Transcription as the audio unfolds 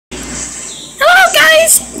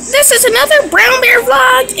guys, this is another Brown Bear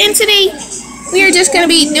vlog, and today we are just going to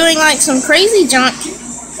be doing like some crazy junk,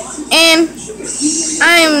 and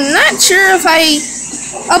I'm not sure if I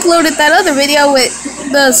uploaded that other video with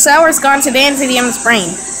the Sour's Gone to Dan City's brain.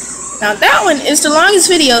 Now that one is the longest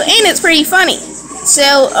video, and it's pretty funny,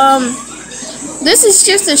 so this is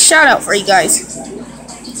just a shout out for you guys.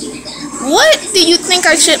 What do you think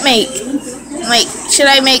I should make? Like, should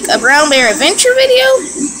I make a Brown Bear adventure video?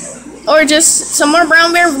 Or just some more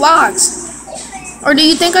Brown Bear vlogs? Or do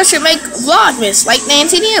you think I should make Vlogmas like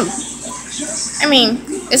Nancy DM? I mean,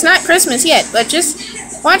 it's not Christmas yet, but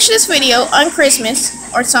just watch this video on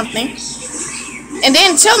Christmas or something, and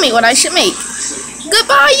then tell me what I should make.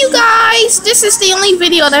 Goodbye, you guys! This is the only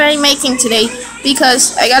video that I'm making today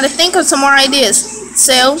because I gotta think of some more ideas.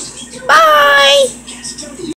 So, bye!